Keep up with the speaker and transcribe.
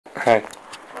Hey.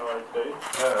 How are you today?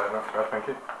 Not bad, thank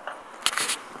you.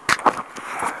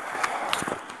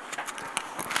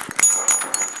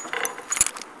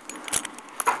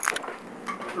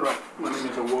 Right, my name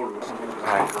is Oworu.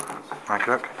 Hi. Hi,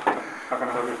 Chuck. How can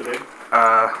I help you today?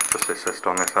 Just a cyst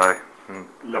on this eye.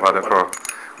 I've had it for...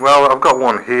 Well, I've got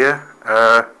one here.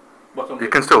 You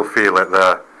can still feel it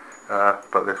there.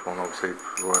 But this one obviously is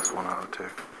the worst one out of the two.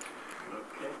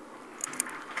 Okay.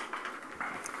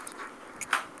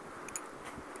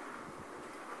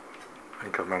 I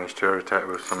think I've managed to irritate it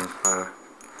with some...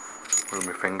 with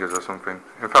my fingers or something.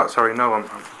 In fact, sorry, no, it's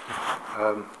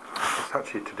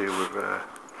actually to do with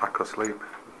lack of sleep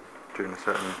during a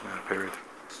certain period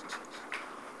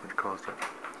which caused it.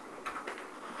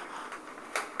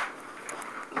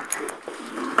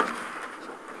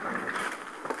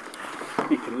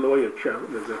 You can lower your chair.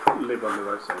 There's a lid on the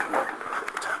right side.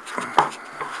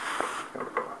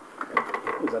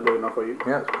 Is that low enough for you?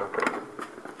 Yeah, it's perfect.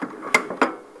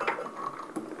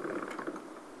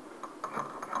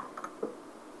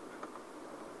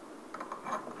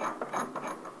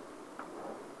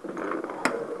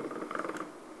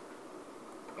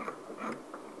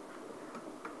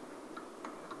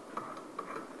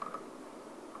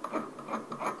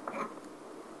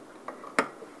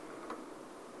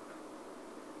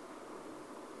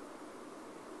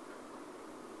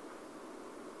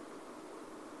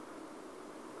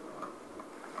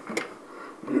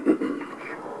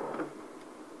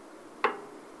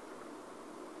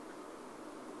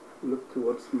 Look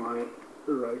towards my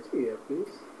right ear,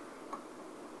 please.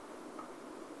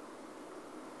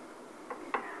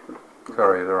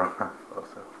 Sorry, the wrong half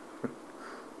also.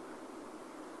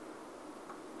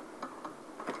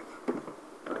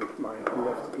 And my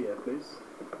left ear, please.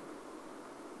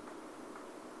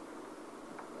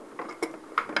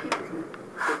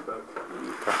 Sit back.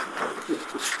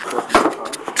 Just cross my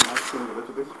arm. Can I swing a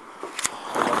little bit?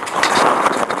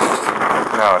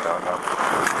 No, I don't know.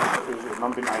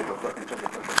 Numbing eye drop, I can check it.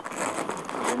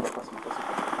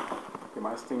 You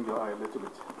might sting your eye a little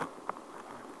bit.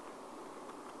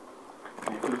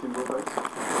 Can you feel it in both eyes?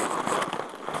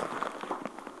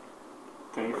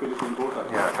 Can you feel it in both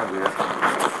eyes? Yeah, I can do it.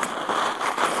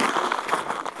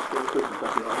 Very quick,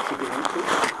 tap your eyes if you want to.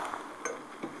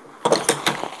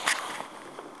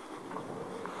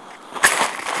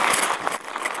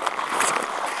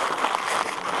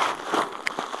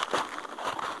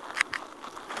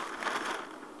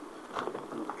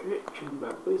 Okay, chin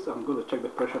back please. I'm going to check the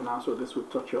pressure now, so this will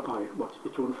touch your eye, but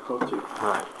it won't hurt you.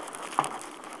 Right.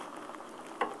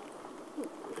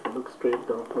 Look straight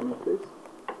down for me, please.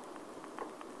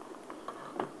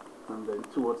 And then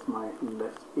towards my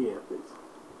left ear, please.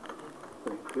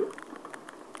 Thank you.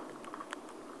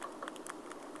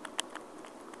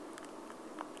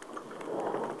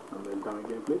 And then down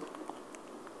again, please.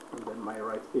 And then my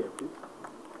right ear, please.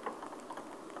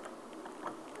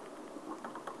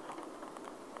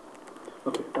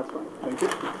 Okay, that's fine. Thank you.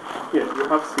 Yeah, you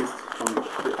have cyst on the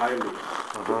eyelid,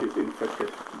 which is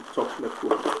infected, top left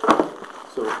one.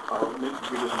 So I'll need to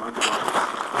give you some antibiotics.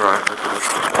 Right, okay.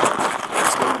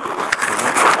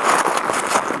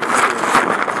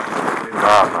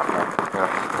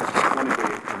 One a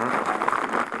day,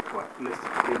 for at least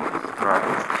 3 months. Right.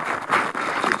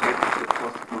 To get the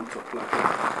first month of life,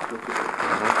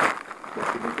 but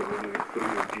you need to run it through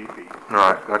your GP.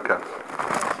 Right, okay.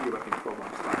 I'll see you back in 4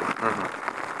 months' time.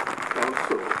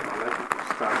 Also, I'd like you to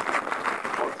start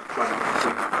planning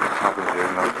treatment. I've been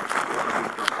doing that.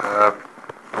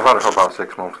 I've had it for about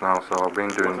 6 months now, so I've been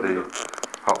doing the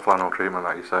hot flannel treatment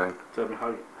that you're saying. Tell me how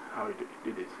you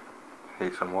did it.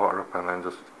 Heat some water up and then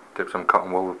just dip some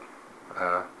cotton wool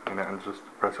in it and just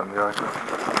press on the eye.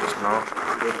 No?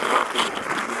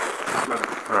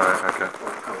 Right, okay.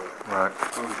 Right.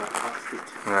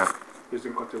 Yeah.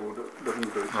 Using cotton wool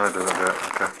doesn't do it. Right, does it do it?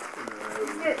 Okay.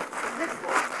 Is it this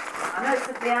one? I know it's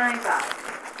at the eye back.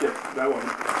 Yeah, that one.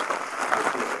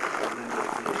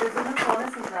 There's another one,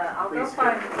 isn't there? I'll go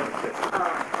find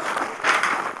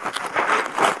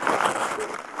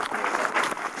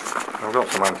I've got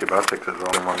some antibiotics as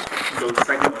well.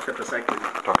 Doxycycline or tetracycline?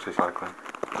 Doxycycline.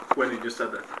 When did you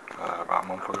start that? About a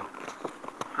month ago.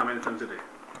 How many times a day?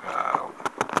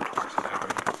 Twice a day, I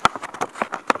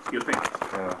think. You think?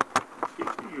 Yeah.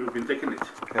 You've been taking it?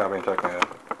 Yeah, I've been taking it.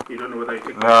 You don't know whether you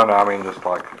take it? No, I mean just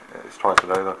like, it's twice a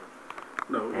day though.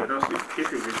 No, you don't. If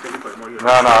you've been taking it for more, you No,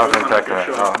 I've been taking it.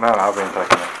 Oh, no, I've been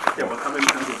taking it. Yeah, but how many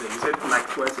times a day? You said like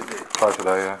twice a day. Twice a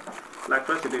day, yeah. Like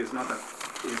twice a day is not.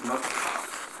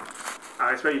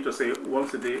 I expect you to say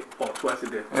once a day or twice a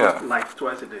day. Yeah. Like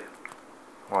twice a day.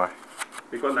 Why?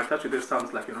 Because like twice a day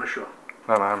sounds like you're not sure.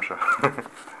 No, I'm sure.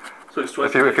 So it's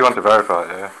twice If you want to verify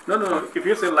it, yeah. No. If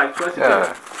you say like twice a Yeah.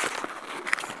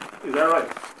 day, is that right?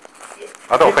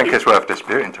 I don't think it's worth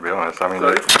disputing, to be honest. I mean,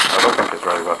 Sorry? I don't think it's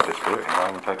really worth disputing.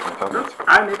 I'm taking the tablets. No,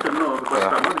 I need to know because Yeah.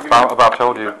 if I'm going to give But you, I've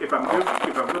told you. if I'm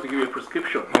going to give you a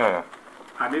prescription, Yeah,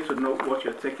 I need to know what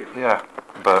you're taking. yeah.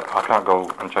 But I can't go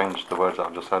and change the words that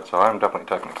I've just said, so I'm definitely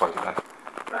taking it twice a day.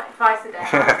 Right, twice a day.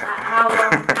 How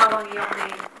long are you on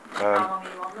the? How long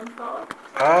are you on them for?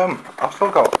 I've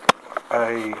still got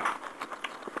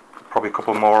probably a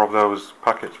couple more of those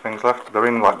packets things left. They're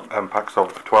in like packs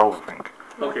of 12, I think.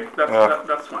 Okay,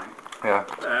 that's fine. Yeah.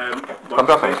 But I'm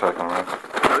definitely taking them.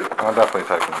 Sorry? I'm definitely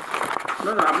taking them.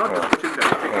 No, I'm not disputing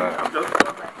that. I'm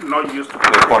just not used to The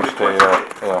quantity, twice a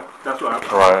day. yeah. That's what I'm.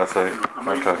 Right, I see. I'm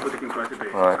not used Okay. to taking twice a day,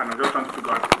 Right. and I'm just trying to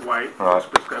figure out why Right. it's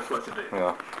prescribed twice a day.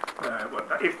 Yeah.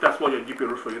 But if that's what your GP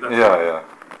rules for you, that's Yeah, fine.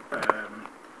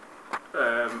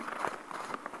 yeah.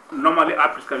 Normally, I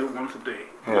prescribe you once a day.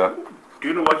 Yeah. Do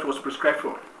you know what it was prescribed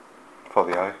for? For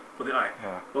the eye. For the eye?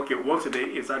 Yeah. Okay, once a day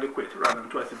is adequate rather than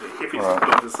twice a day. If it's Right.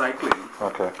 doxycycline,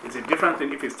 Okay. it's a different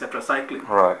thing if it's tetracycline.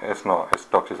 Right, it's not. It's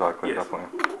doxycycline, Yes. definitely.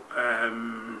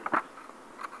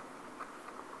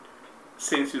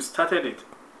 Since you started it,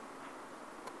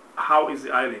 how is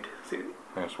the eyelid?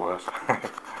 It's worse.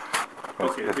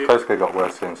 Okay, it's basically got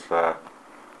worse since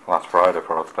last Friday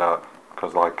for a start.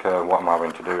 Because like what I'm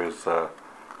having to do is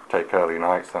take early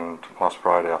nights, and last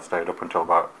Friday I stayed up until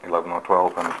about 11 or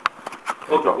 12. And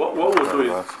okay, what we'll do is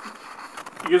worse.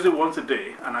 use it once a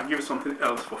day, and I'll give you something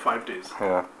else for 5 days.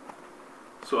 Yeah.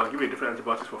 So I'll give you different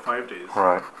antibiotics for 5 days.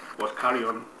 Right. But carry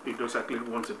on the doxycycline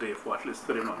once a day for at least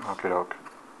 3 months. Okay, okay.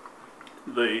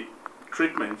 The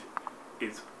treatment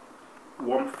is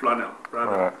warm flannel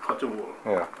rather than cotton wool,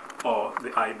 Yeah. or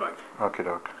the eye bag. Okay,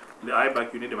 okay. The eye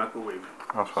bag you need a microwave,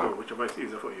 That's fine. so whichever is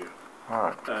easier for you.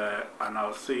 Alright. And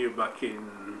I'll see you back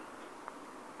in.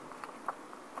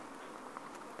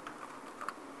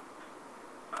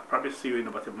 I'll probably see you in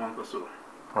about a month or so.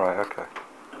 Right, okay.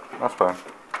 That's fine.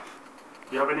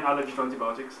 Do you have any allergy to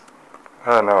antibiotics?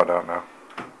 No, I don't know.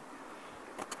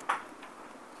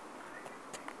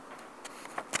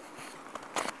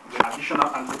 The additional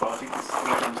antibiotic is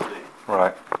 3 times a day.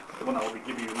 Right. The one I will be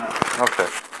giving you now. Okay.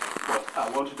 But I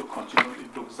want you to continue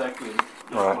with doxycycline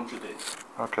just Right. once a day.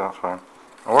 Okay, that's fine.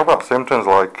 And what about symptoms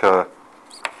like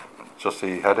just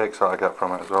the headaches that I get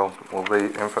from it as well? Will the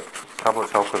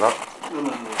tablets help with that? No.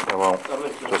 They won't.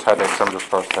 Tablets Just headaches, I'm just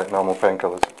supposed to take normal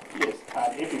painkillers. Yes,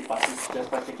 and if it passes,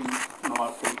 just by taking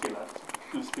normal painkillers,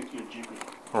 you speak to your GP.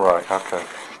 Right, okay.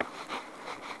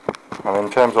 And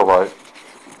in terms of like,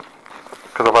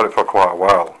 because I've had it for quite a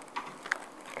while,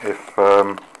 if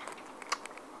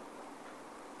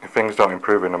things don't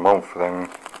improve in a month, then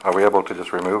are we able to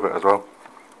just remove it as well?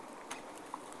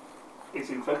 It's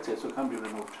infected, so it can't be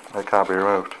removed. It can't be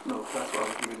removed. No, that's why I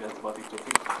was giving the antibiotic to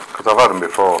fix. Because I've had them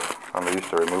before, and they used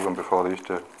to remove them before, they used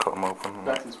to cut them open.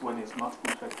 That is when it's not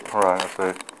infected. Right, I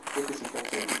see. If it's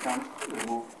infected, you can't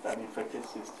remove an infected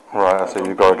cyst. Right, I see.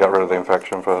 You've got to get rid of the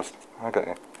infection first. I get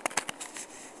you.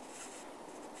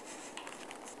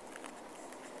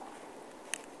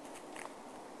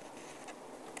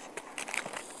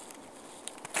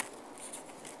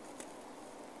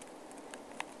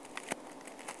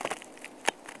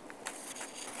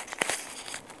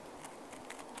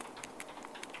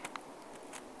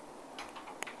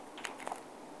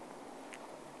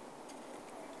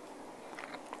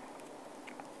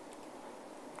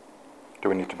 Do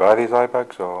we need to buy these eye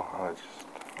bags, or are they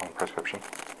just on prescription?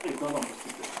 It's not on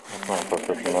prescription. It's not on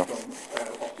prescription, no.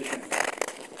 From optician.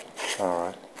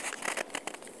 Alright.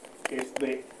 It's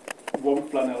the warm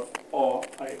flannel or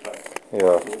eye bag. Yeah.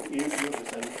 So if you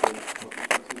decide to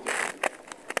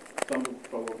some put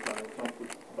for warm flannel, some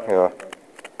put by Yeah. eye bag.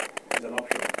 It's an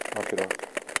option. Okay, okay.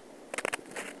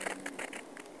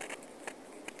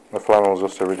 The flannel's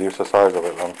just to reduce the size of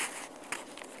it then?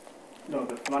 No,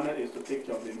 the flannel is to take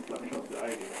care of the inflammation of the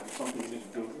eyelid, and something you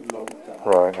need to do long term.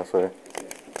 Right, I see.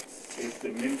 It's the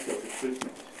main cure of the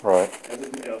treatment. Right,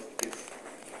 Everything else is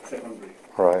secondary.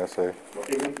 right, I see. But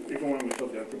even when we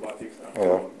stop the antibiotics and Yeah.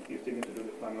 so on, you still need to do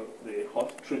the flannel, the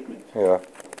hot treatment Yeah.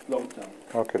 long term,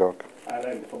 Okay, doke.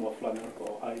 either in the form of flannel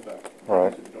or eye bag.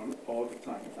 Right. It needs to be done all the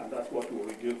time, and that's what will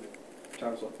reduce the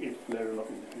chance of it flaring up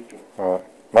in the future. Right.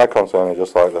 My concern is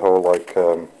just like the whole like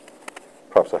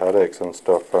perhaps the headaches and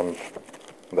stuff, and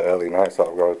the early nights that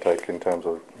I've got to take in terms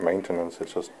of maintenance. It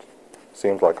just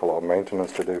seems like a lot of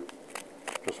maintenance to do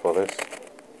just for this.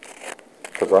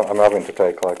 Because I'm having to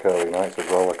take like early nights as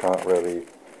well. I can't really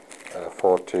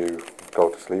afford to go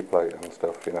to sleep late and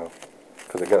stuff, you know,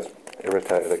 because it gets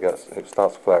irritated. It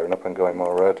starts flaring up and going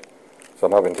more red. So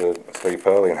I'm having to sleep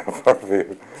early now for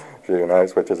few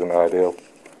nights, which isn't ideal.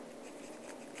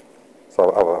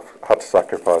 So I've had to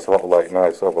sacrifice a lot of late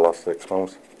nights over the last 6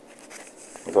 months.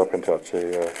 I was hoping to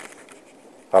actually,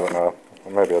 I don't know,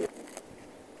 maybe I'd...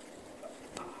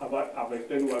 Have I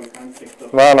explained why we can't take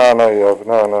stuff? No, you have.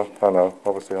 No, I know.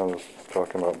 Obviously I was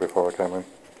talking about it before I came in.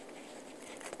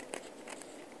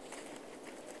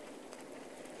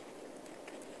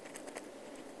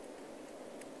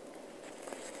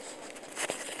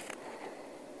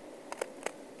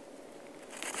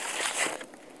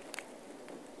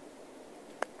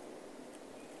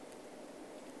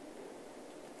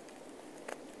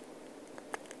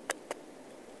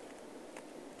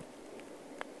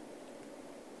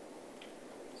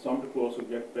 Some people also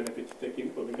get benefits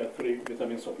taking omega-3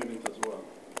 vitamin supplements as well.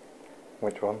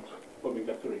 Which ones?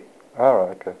 Omega-3.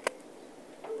 Alright, okay.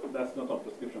 That's not on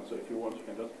prescription, so if you want, you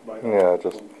can just buy that Yeah,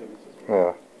 from just, chemists as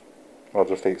well. yeah. I'll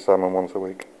just eat salmon once a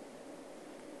week.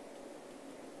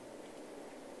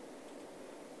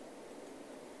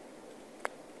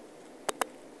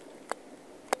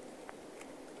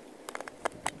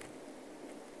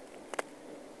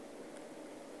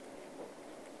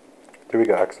 Do we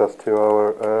get access to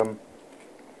our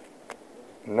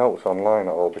notes online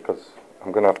at all? Because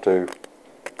I'm gonna have to.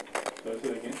 So say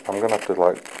it again. I'm gonna have to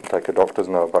like take a doctor's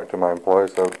note back to my employer.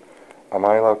 So, am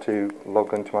I allowed to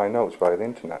log into my notes via the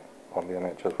internet on the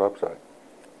NHS website?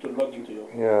 To log into your...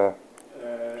 Yeah.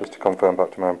 Just to confirm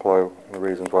back to my employer the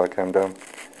reasons why I came down.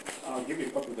 I'll give you a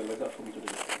copy of the letter from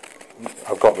today.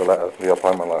 I've got the letter, the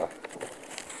appointment letter.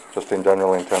 Just in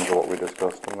general, in terms of what we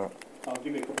discussed and that. I'll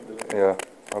give you a copy of the letter. Yeah.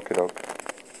 Okay, doke.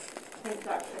 In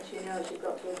fact, as you know, you've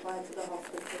got to apply to the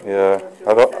hospital. Yeah. go through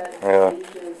I don't. certain Yeah.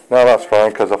 procedures. No, that's fine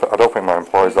because I don't think my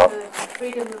employer's that.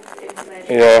 Freedom of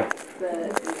information. Yeah.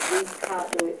 But we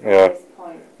can't do it from Yeah. this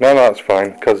point. No, that's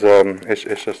fine because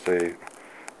it's just the.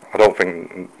 I don't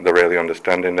think they're really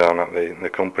understanding down at the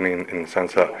company in the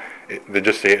sense that they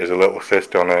just see it as a little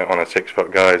cyst on a 6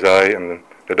 foot guy's eye, and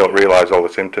they don't realise all the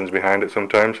symptoms behind it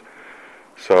sometimes.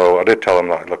 So I did tell them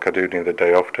that, look, I do need the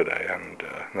day off today, and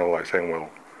they're like saying, well,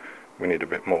 we need a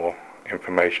bit more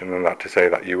information than that to say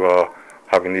that you are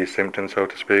having these symptoms, so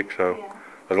to speak. So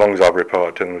as long as I've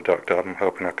reported to the doctor, I'm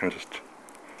hoping I can just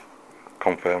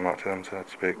confirm that to them, so to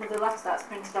speak. Well, the letter that's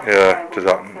printed off Yeah, today does will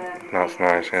that? confirm That's the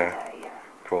nice. date Yeah. today,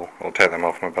 Cool. I'll take them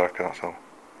off my back. That's all.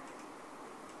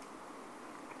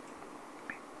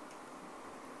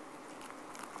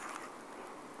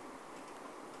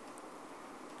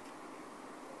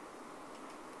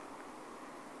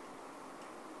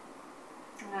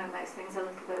 I know it makes things a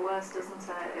little bit worse, doesn't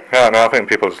it? Yeah, no, I think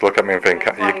people just look at me and think,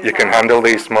 you can handle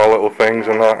these small little things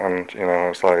and that, and, you know,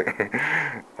 it's like,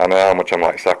 I know how much I'm,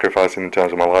 like, sacrificing in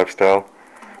terms of my lifestyle.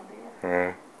 Oh dear.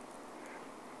 Yeah.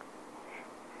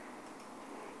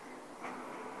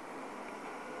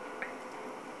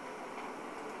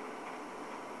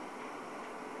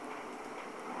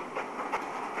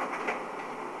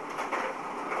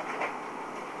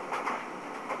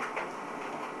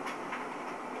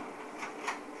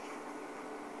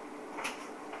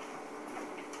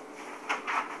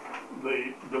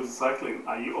 The doxycycline,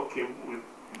 are you okay with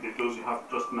the dose you have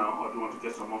just now, or do you want to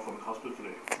get some more from the hospital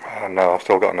today? No, I've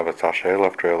still got another sachet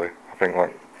left, really. I think,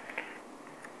 like...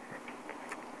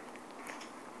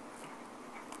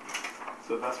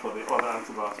 So that's for the other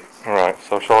antibiotics. Alright,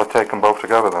 so shall I take them both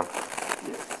together then?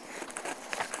 Yes.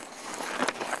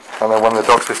 And then when the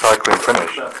doxycycline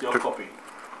finish... That's your copy.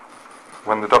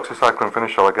 When the doxycycline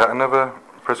finish, shall I get another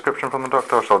prescription from the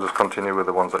doctor, or shall I just continue with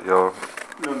the ones that you're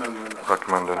No.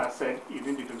 recommending? I said you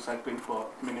need the doxycycline for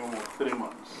minimum of 3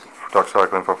 months.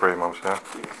 Doxycycline for 3 months, yeah?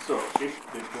 Yes. So if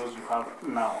the dose you have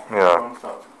now Yeah. runs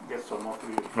out, get some more for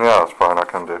you. Yeah, that's fine, I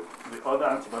can do. The other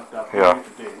antibiotic that Yeah. I'm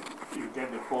today, you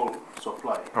get the whole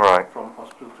supply Right. from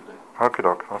hospital today Okay,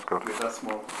 doc, that's good. with that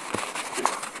small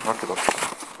figure. Okay, doc.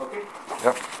 Okay?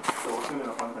 Yep. So we'll send an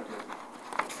appointment later.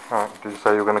 Alright, did you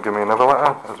say you were going to give me another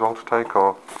letter as well to take,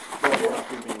 or...? That's what I've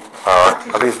given you.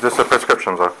 Alright, are these just the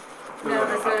prescriptions, though? No,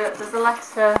 there's a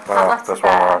letter. That Ah, letter this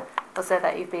one, there right. will say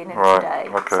that you've been in Right, today.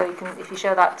 okay. So you can, if you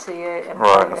show that to your Right,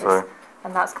 I employers, see.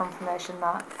 and that's confirmation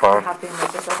that Fine. you have been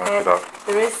with us. Okay, Okay. doc.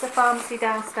 There is the pharmacy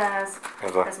downstairs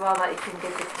Is there? as well that you can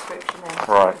give the prescription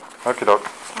in. Right, okay, doc.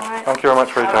 All right. Thank you very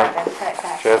much for your All right time. then. Take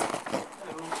care. Cheers.